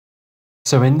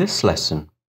So in this lesson,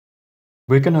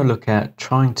 we're going to look at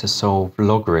trying to solve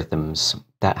logarithms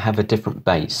that have a different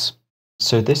base.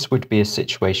 So this would be a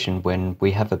situation when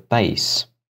we have a base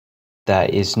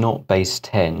that is not base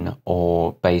 10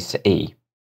 or base e.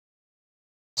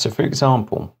 So for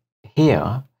example,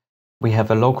 here we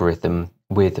have a logarithm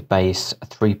with base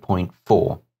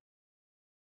 3.4,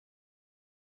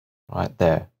 right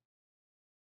there.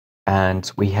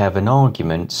 And we have an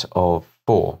argument of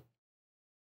 4.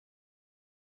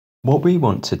 What we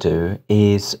want to do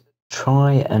is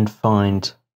try and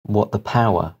find what the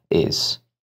power is.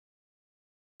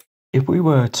 If we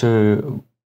were to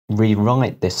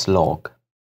rewrite this log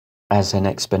as an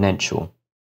exponential,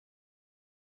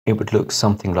 it would look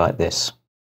something like this.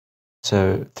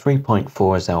 So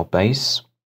 3.4 is our base.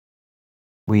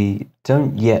 We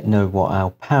don't yet know what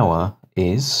our power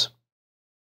is,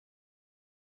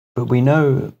 but we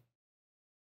know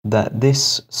that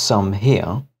this sum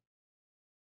here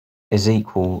is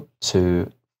equal to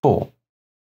 4.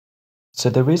 So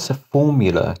there is a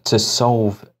formula to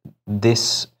solve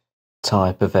this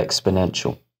type of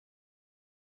exponential.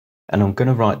 And I'm going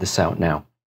to write this out now.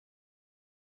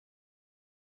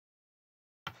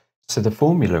 So the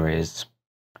formula is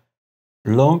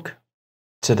log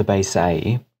to the base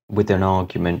a with an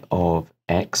argument of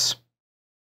x,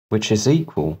 which is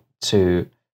equal to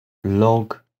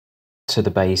log to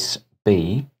the base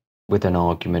b with an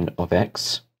argument of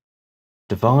x,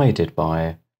 divided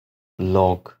by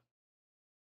log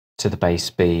to the base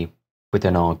b with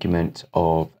an argument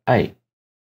of a.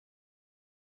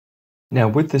 Now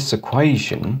with this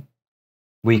equation,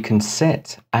 we can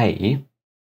set a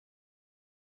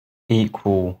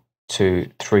equal to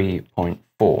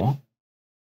 3.4,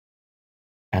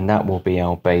 and that will be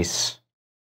our base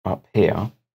up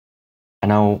here,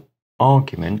 and our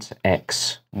argument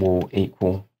x will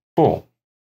equal 4.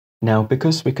 Now,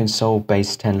 because we can solve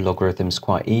base 10 logarithms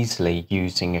quite easily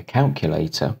using a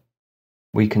calculator,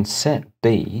 we can set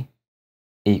b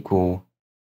equal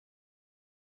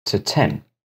to 10.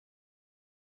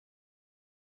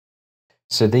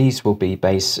 So these will be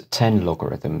base 10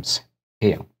 logarithms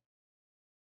here.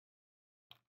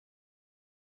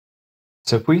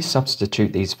 So if we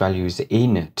substitute these values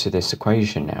into this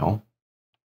equation now,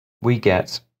 we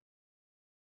get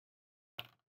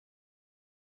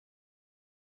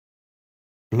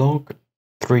log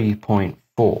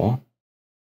 3.4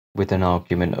 with an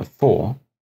argument of 4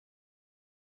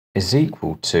 is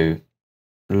equal to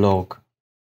log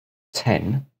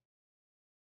 10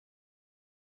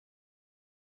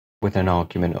 with an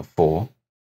argument of 4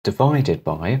 divided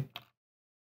by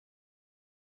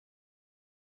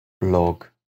log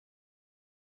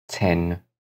 10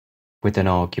 with an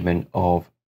argument of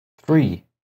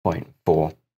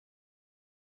 3.4.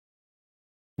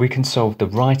 We can solve the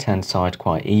right-hand side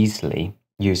quite easily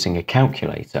using a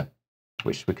calculator,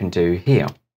 which we can do here.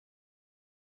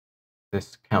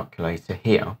 This calculator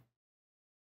here,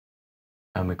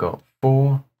 and we've got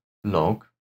 4 log,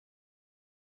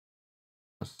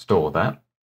 I'll store that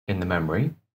in the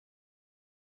memory,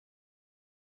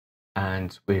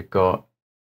 and we've got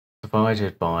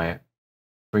divided by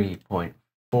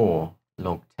 3.4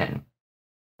 log 10,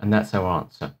 and that's our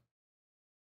answer.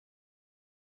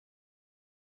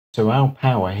 So our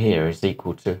power here is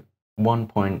equal to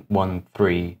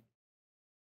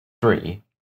 1.133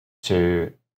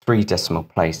 to 3 decimal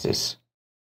places.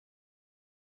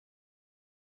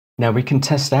 Now we can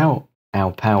test out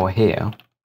our power here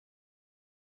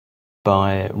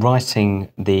by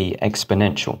writing the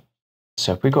exponential.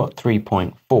 So if we got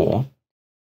 3.4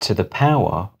 to the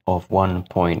power of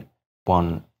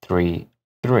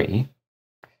 1.133,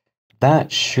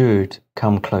 that should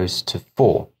come close to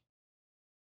 4.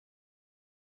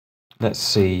 Let's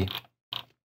see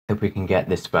if we can get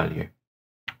this value.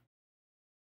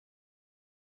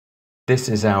 This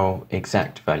is our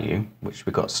exact value, which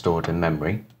we got stored in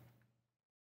memory.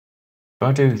 If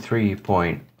I do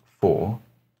 3.4 to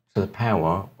the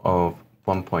power of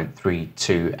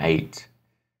 1.328,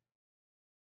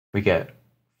 we get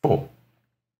 4.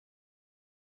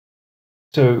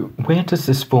 So where does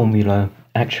this formula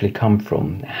actually come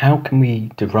from? How can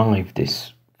we derive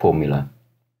this formula?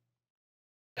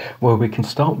 Well, we can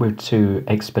start with 2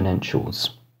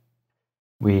 exponentials.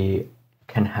 We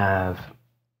can have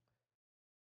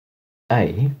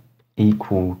a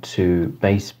equal to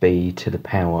base b to the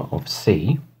power of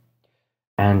c,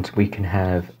 and we can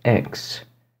have x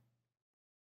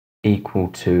equal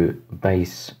to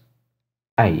base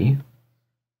a.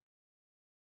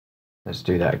 Let's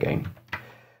do that again.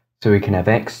 So we can have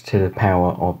x to the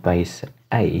power of base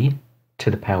a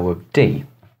to the power of d.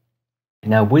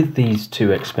 Now with these 2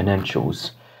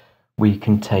 exponentials, we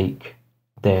can take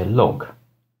their log.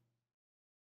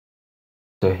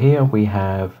 So here we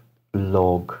have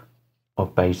log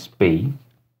of base b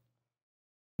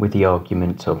with the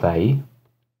argument of a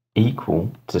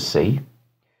equal to c,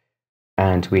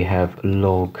 and we have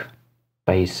log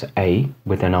base a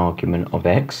with an argument of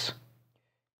x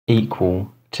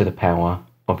equal to the power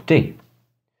of d.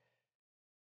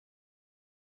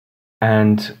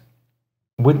 And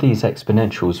with these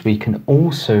exponentials, we can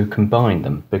also combine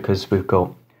them because we've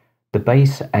got the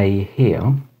base a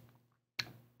here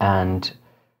and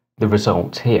the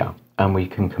result here, and we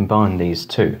can combine these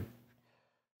two.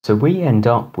 So we end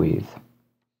up with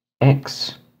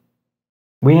x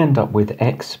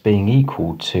being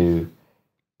equal to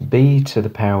b to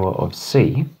the power of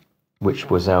c,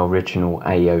 which was our original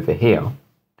a over here,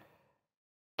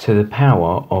 to the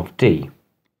power of d.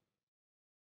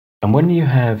 And when you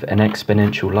have an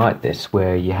exponential like this,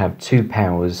 where you have two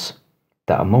powers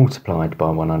that are multiplied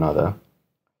by one another,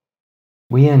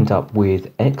 we end up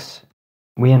with x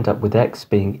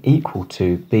being equal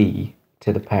to b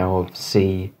to the power of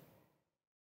c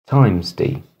times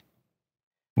d.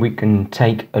 We can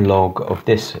take a log of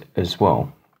this as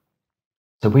well.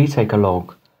 So we take a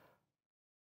log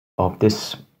of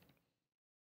this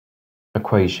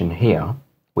equation here.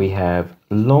 We have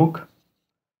log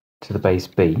to the base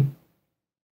b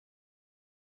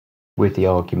with the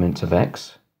argument of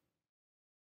x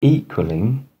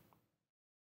being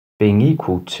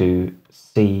equal to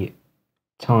c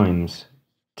times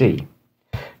d.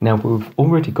 Now we've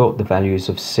already got the values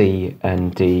of c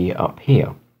and d up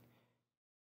here,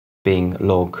 being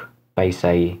log base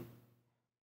a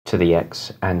to the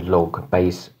x and log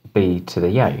base b to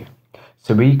the a.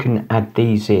 So we can add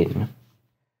these in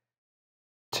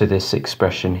to this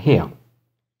expression here.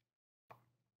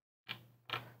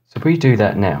 So if we do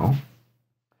that now,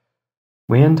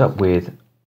 we end up with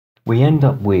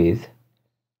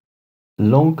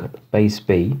log base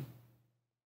b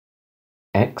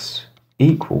x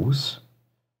equals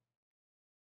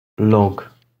log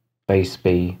base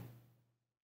b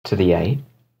to the a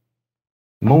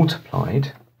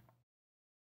multiplied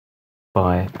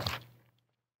by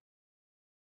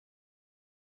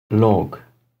log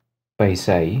base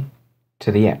a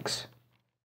to the x.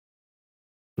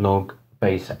 Log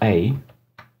base a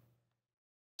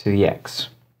to the x.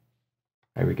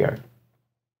 There we go.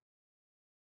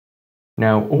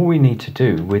 Now all we need to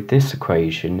do with this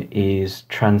equation is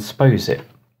transpose it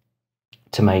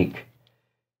to make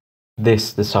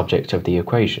this the subject of the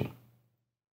equation.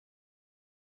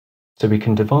 So we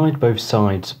can divide both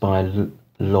sides by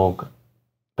log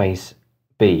base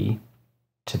b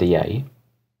to the a,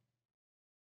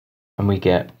 and we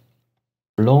get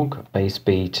log base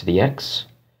b to the x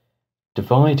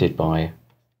divided by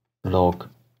log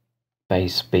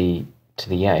base b to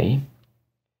the a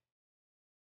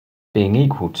being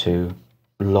equal to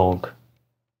log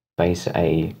base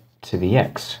a to the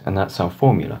x, and that's our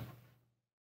formula.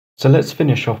 So let's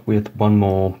finish off with one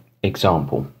more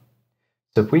example.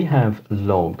 So if we have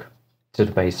log to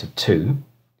the base of 2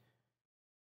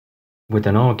 with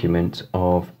an argument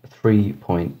of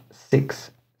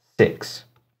 3.66,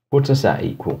 what does that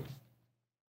equal?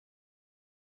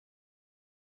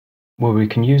 Well, we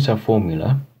can use our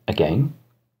formula again.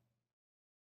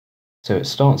 So it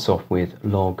starts off with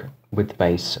log with the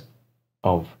base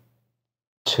of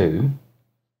 2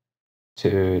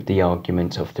 to the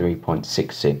argument of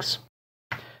 3.66.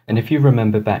 And if you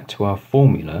remember back to our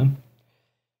formula,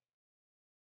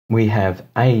 we have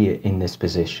a in this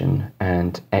position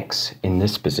and x in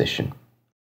this position.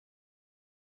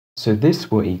 So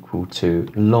this will equal to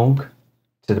log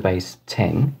to the base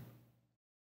 10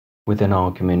 with an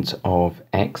argument of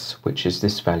x, which is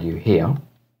this value here,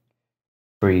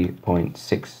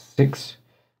 3.66,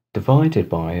 divided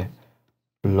by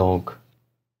log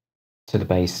to the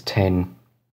base 10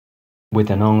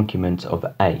 with an argument of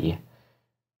a,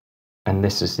 and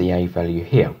this is the a value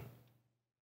here.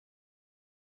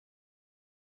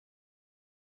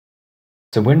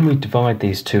 So when we divide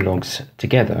these two logs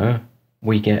together,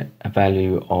 we get a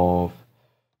value of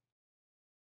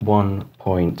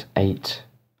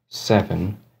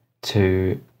 1.87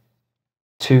 to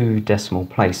 2 decimal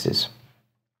places.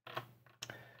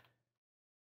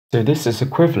 So this is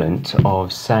equivalent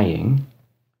of saying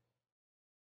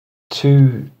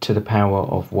 2 to the power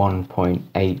of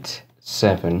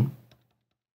 1.87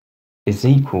 is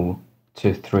equal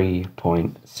to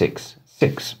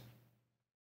 3.66.